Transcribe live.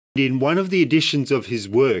In one of the editions of his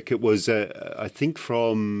work, it was, I think,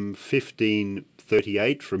 from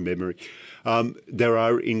 1538 from memory, there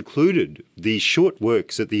are included these short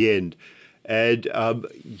works at the end. And,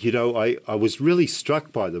 I was really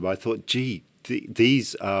struck by them. I thought, gee,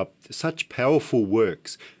 these are such powerful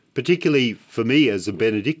works, particularly for me as a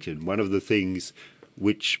Benedictine. One of the things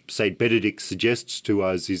which St. Benedict suggests to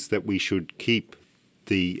us is that we should keep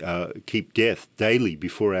death daily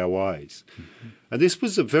before our eyes. Mm-hmm. And this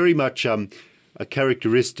was very much a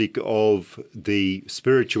characteristic of the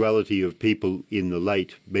spirituality of people in the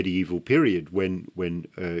late medieval period when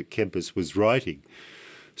Kempis was writing.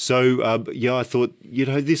 So, I thought,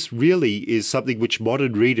 this really is something which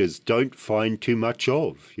modern readers don't find too much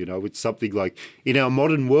of. It's something like, in our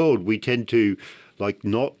modern world, we tend to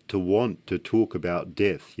not to want to talk about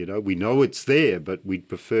death. We know it's there, but we'd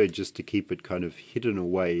prefer just to keep it kind of hidden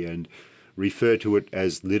away and refer to it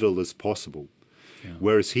as little as possible. Yeah.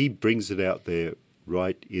 Whereas he brings it out there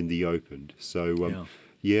right in the open. So,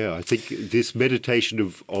 I think this meditation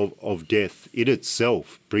of death in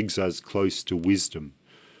itself brings us close to wisdom,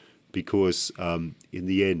 because in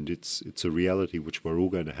the end, it's a reality which we're all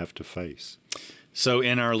going to have to face. So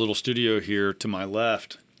in our little studio here to my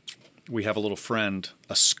left, we have a little friend,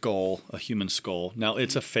 a skull, a human skull. Now,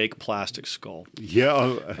 it's a fake plastic skull.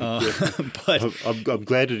 Yeah, but I'm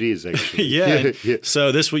glad it is, actually. Yeah.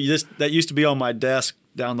 So that used to be on my desk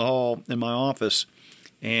down the hall in my office.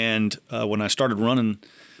 And when I started running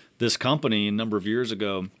this company a number of years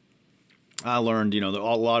ago, I learned, a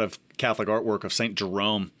lot of Catholic artwork of St.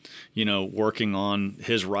 Jerome, working on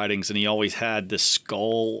his writings. And he always had this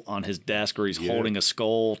skull on his desk, or he's holding a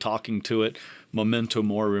skull, talking to it. Memento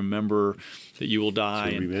mori, remember that you will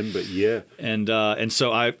die. And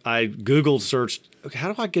so I Googled, searched, okay,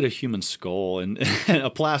 how do I get a human skull and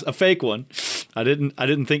a fake one? I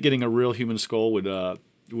didn't think getting a real human skull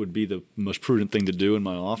would be the most prudent thing to do in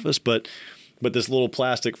my office, but this little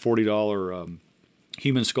plastic $40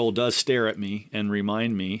 human skull does stare at me and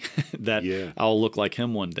remind me that I'll look like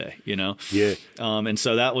him one day. And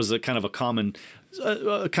so that was a kind of a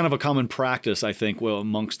common practice, I think,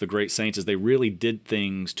 amongst the great saints, is they really did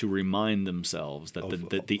things to remind themselves that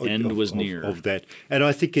the end was near. Of that. And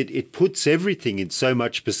I think it puts everything in so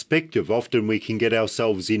much perspective. Often we can get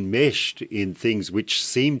ourselves enmeshed in things which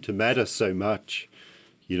seem to matter so much,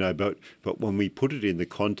 but when we put it in the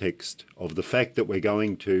context of the fact that we're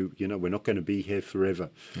going to, we're not going to be here forever,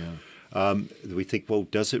 we think, well,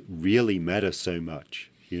 does it really matter so much?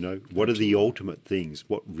 What are the ultimate things?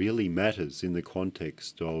 What really matters in the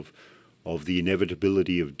context of the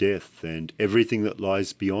inevitability of death and everything that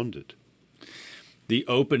lies beyond it? The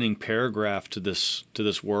opening paragraph to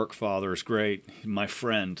this work, Father, is great. My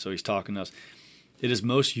friend, so he's talking to us. It is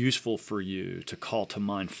most useful for you to call to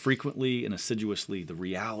mind frequently and assiduously the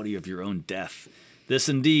reality of your own death. This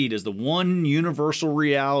indeed is the one universal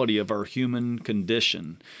reality of our human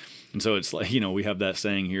condition. And so it's like, we have that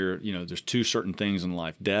saying here, there's two certain things in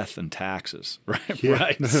life, death and taxes, right? Yeah.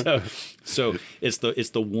 Right. So it's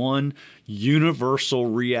the one universal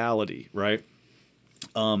reality, right?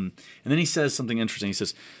 And then he says something interesting. He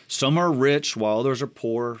says, some are rich while others are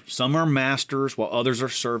poor. Some are masters while others are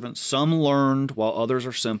servants. Some learned while others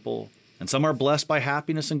are simple. And some are blessed by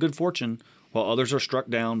happiness and good fortune while others are struck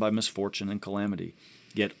down by misfortune and calamity.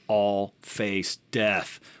 Yet all face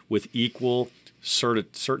death with equal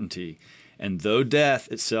certainty. And though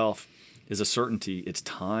death itself is a certainty, its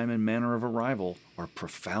time and manner of arrival are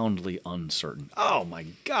profoundly uncertain. Oh my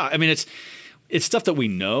God. I mean, it's stuff that we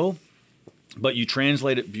know, but you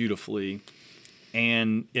translate it beautifully.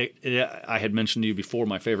 And I had mentioned to you before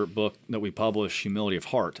my favorite book that we publish, Humility of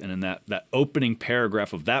Heart. And in that opening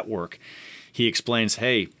paragraph of that work, he explains,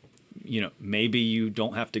 hey, maybe you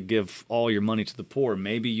don't have to give all your money to the poor.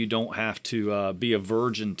 Maybe you don't have to be a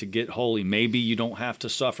virgin to get holy. Maybe you don't have to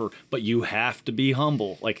suffer, but you have to be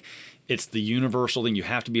humble. Like, it's the universal thing. You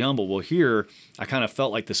have to be humble. Well, here, I kind of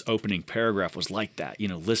felt like this opening paragraph was like that,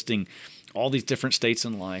 listing all these different states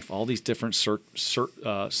in life, all these different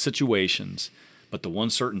situations, but the one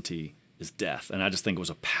certainty is death. And I just think it was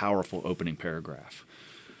a powerful opening paragraph.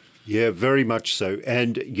 Yeah, very much so.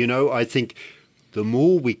 And, I think the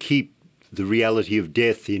more we keep the reality of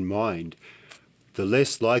death in mind, the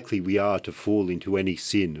less likely we are to fall into any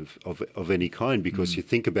sin of any kind, because you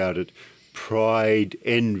think about it, pride,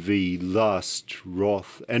 envy, lust,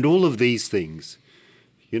 wrath, and all of these things,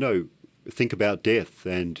 think about death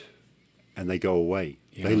and they go away.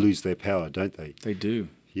 Yeah. They lose their power, don't they? They do.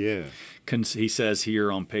 Yeah. He says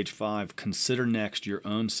here on page 5, consider next your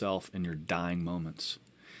own self in your dying moments,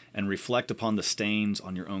 and reflect upon the stains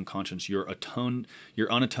on your own conscience, your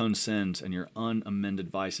unatoned sins and your unamended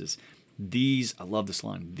vices. These, I love this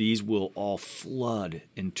line, these will all flood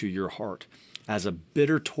into your heart as a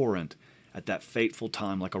bitter torrent at that fateful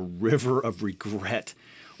time, like a river of regret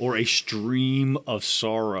or a stream of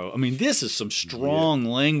sorrow. I mean, this is some strong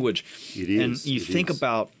language. It is. And you think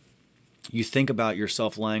about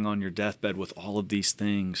yourself laying on your deathbed with all of these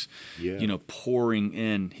things, pouring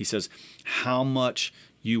in. He says, how much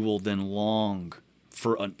you will then long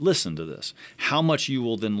for, listen to this, how much you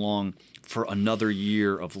will then long for another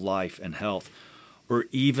year of life and health, or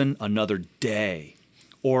even another day,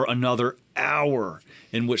 or another hour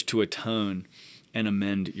in which to atone and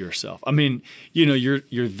amend yourself. I mean, you're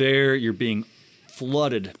there, you're being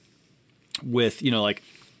flooded with, like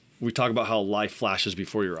we talk about how life flashes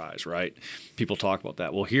before your eyes, right? People talk about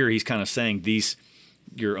that. Well, here he's kind of saying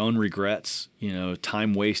your own regrets,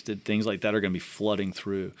 time wasted, things like that are going to be flooding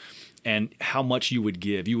through. And how much you would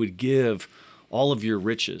give all of your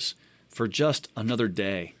riches for just another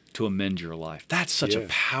day to amend your life. That's such a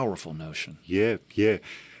powerful notion. Yeah, yeah.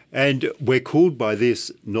 And we're called by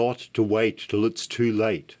this not to wait till it's too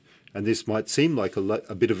late. And this might seem like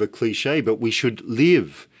a bit of a cliche, but we should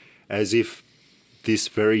live as if this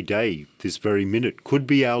very day, this very minute could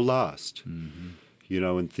be our last. Mm-hmm.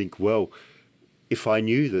 And think, well, if I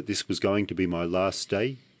knew that this was going to be my last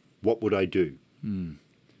day, what would I do?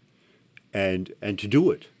 And to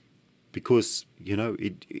do it, because,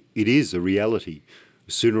 it is a reality.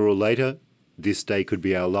 Sooner or later, this day could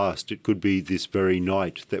be our last. It could be this very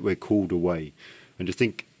night that we're called away. And to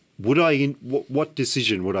think, what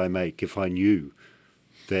decision would I make if I knew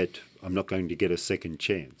that I'm not going to get a second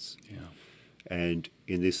chance? Yeah. And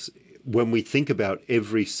in this, when we think about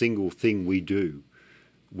every single thing we do,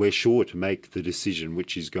 we're sure to make the decision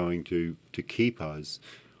which is going to keep us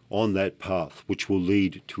on that path, which will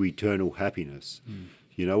lead to eternal happiness.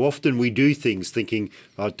 Often we do things thinking,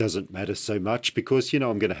 it doesn't matter so much because,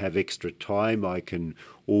 I'm going to have extra time. I can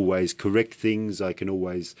always correct things. I can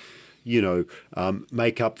always,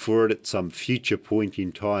 make up for it at some future point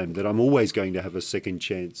in time, that I'm always going to have a second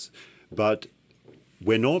chance. But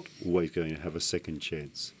we're not always going to have a second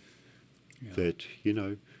chance. That,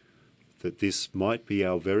 that this might be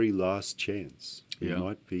our very last chance. It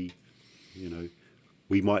might be,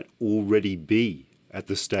 we might already be at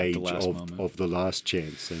the stage of the last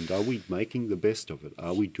chance. And are we making the best of it?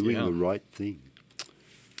 Are we doing the right thing?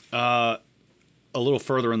 A little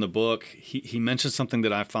further in the book, he mentions something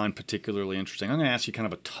that I find particularly interesting. I'm going to ask you kind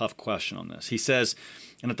of a tough question on this. He says,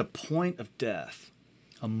 and at the point of death,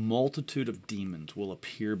 a multitude of demons will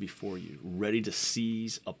appear before you, ready to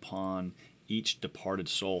seize upon each departed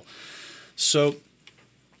soul. So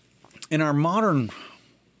in our modern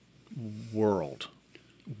world,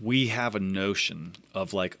 we have a notion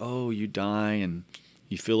of like, oh, you die and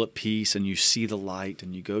you feel at peace and you see the light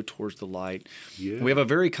and you go towards the light. Yeah. We have a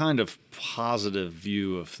very kind of positive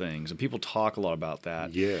view of things, and people talk a lot about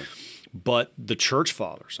that. Yeah. But the church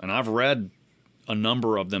fathers, and I've read a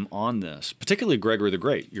number of them on this, particularly Gregory the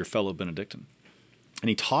Great, your fellow Benedictine, and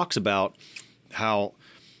he talks about how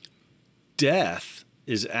death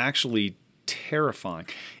is actually terrifying.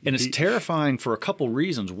 And it's terrifying for a couple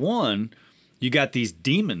reasons. One, you got these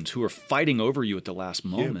demons who are fighting over you at the last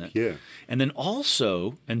moment. Yeah. And then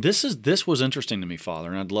also, and this was interesting to me, Father,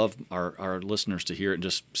 and I'd love our listeners to hear it and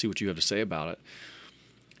just see what you have to say about it.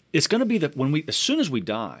 It's going to be that as soon as we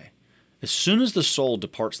die, as soon as the soul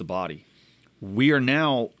departs the body, we are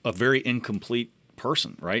now a very incomplete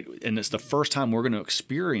person, right? And it's the first time we're going to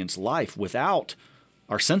experience life without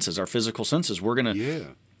our senses, our physical senses. We're going to,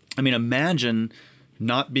 I mean, imagine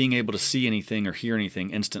not being able to see anything or hear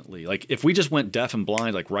anything instantly. Like if we just went deaf and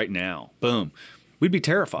blind, like right now, boom, we'd be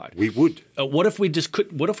terrified. We would. What if we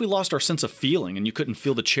what if we lost our sense of feeling and you couldn't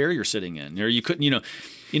feel the chair you're sitting in, or you couldn't,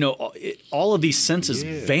 all of these senses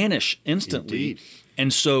vanish instantly. Indeed.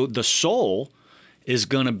 And so the soul is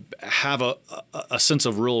going to have a sense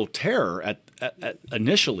of real terror at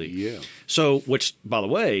initially. Yeah. So, which, by the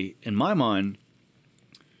way, in my mind,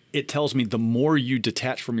 it tells me the more you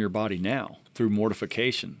detach from your body now through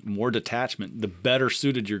mortification, more detachment, the better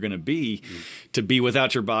suited you're going to be to be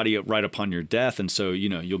without your body right upon your death. And so,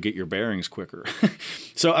 you'll get your bearings quicker.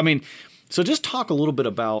 So just talk a little bit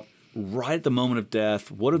about right at the moment of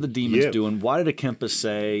death, what are the demons doing? Why did Kempis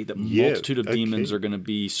say that multitude of demons are going to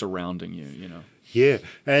be surrounding you, Yeah,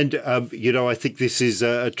 and, I think this is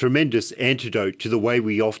a tremendous antidote to the way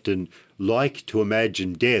we often like to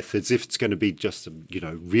imagine death, as if it's going to be just a,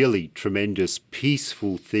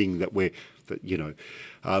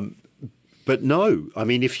 But no, I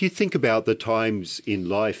mean, if you think about the times in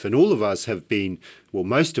life, and all of us have been, well,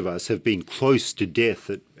 most of us have been close to death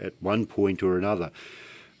at one point or another.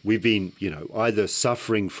 We've been, either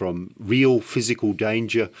suffering from real physical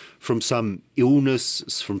danger, from some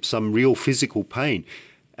illness, from some real physical pain.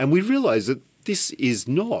 And we realize that this is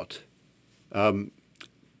not,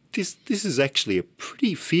 this is actually a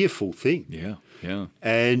pretty fearful thing. Yeah, yeah.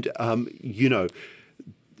 And,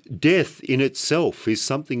 death in itself is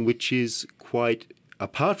something which is quite,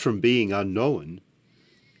 apart from being unknown,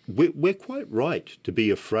 we're quite right to be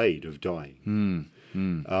afraid of dying.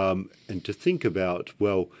 And to think about,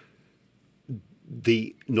 well,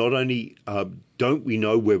 not only don't we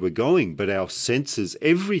know where we're going, but our senses,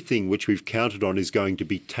 everything which we've counted on is going to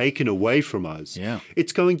be taken away from us. Yeah.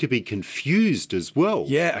 It's going to be confused as well.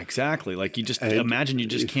 Yeah, exactly. Like you just imagine you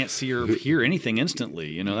just can't see or hear anything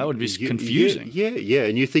instantly. That would be confusing. Yeah.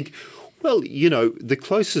 And you think, well, the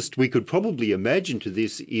closest we could probably imagine to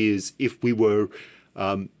this is if we were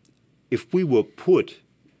put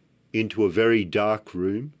into a very dark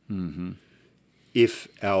room, if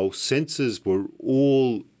our senses were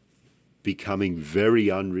all becoming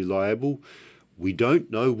very unreliable, we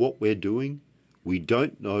don't know what we're doing, we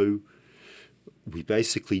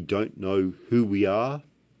basically don't know who we are,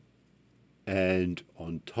 and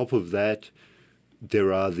on top of that,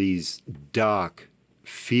 there are these dark,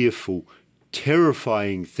 fearful,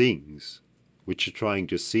 terrifying things which are trying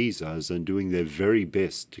to seize us and doing their very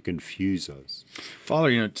best to confuse us.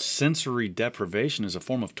 Father, sensory deprivation is a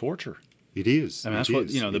form of torture. It is. I mean, that's what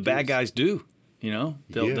the bad guys do.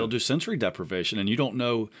 They'll do sensory deprivation, and you don't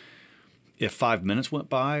know if 5 minutes went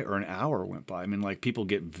by or an hour went by. I mean, like people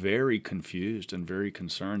get very confused and very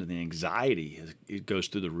concerned, and the anxiety it goes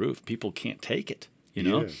through the roof. People can't take it.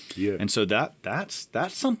 Yeah. And so that's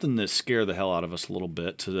something that scare the hell out of us a little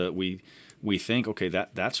bit. So that we think, okay,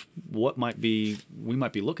 that's what we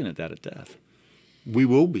might be looking at that at death. We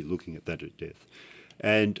will be looking at that at death,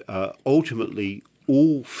 and ultimately,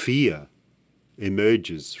 all fear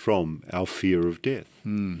emerges from our fear of death.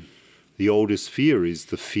 The oldest fear is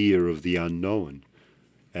the fear of the unknown,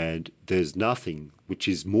 and there's nothing which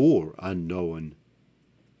is more unknown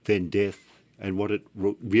than death and what it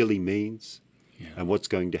really means and what's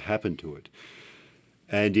going to happen to it.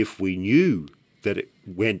 And if we knew that it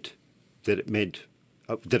meant that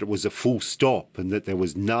it was a full stop and that there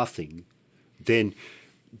was nothing, then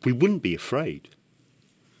we wouldn't be afraid.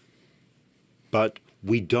 But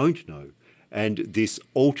we don't know. And this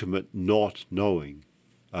ultimate not knowing,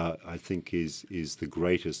 I think, is the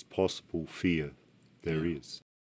greatest possible fear there is.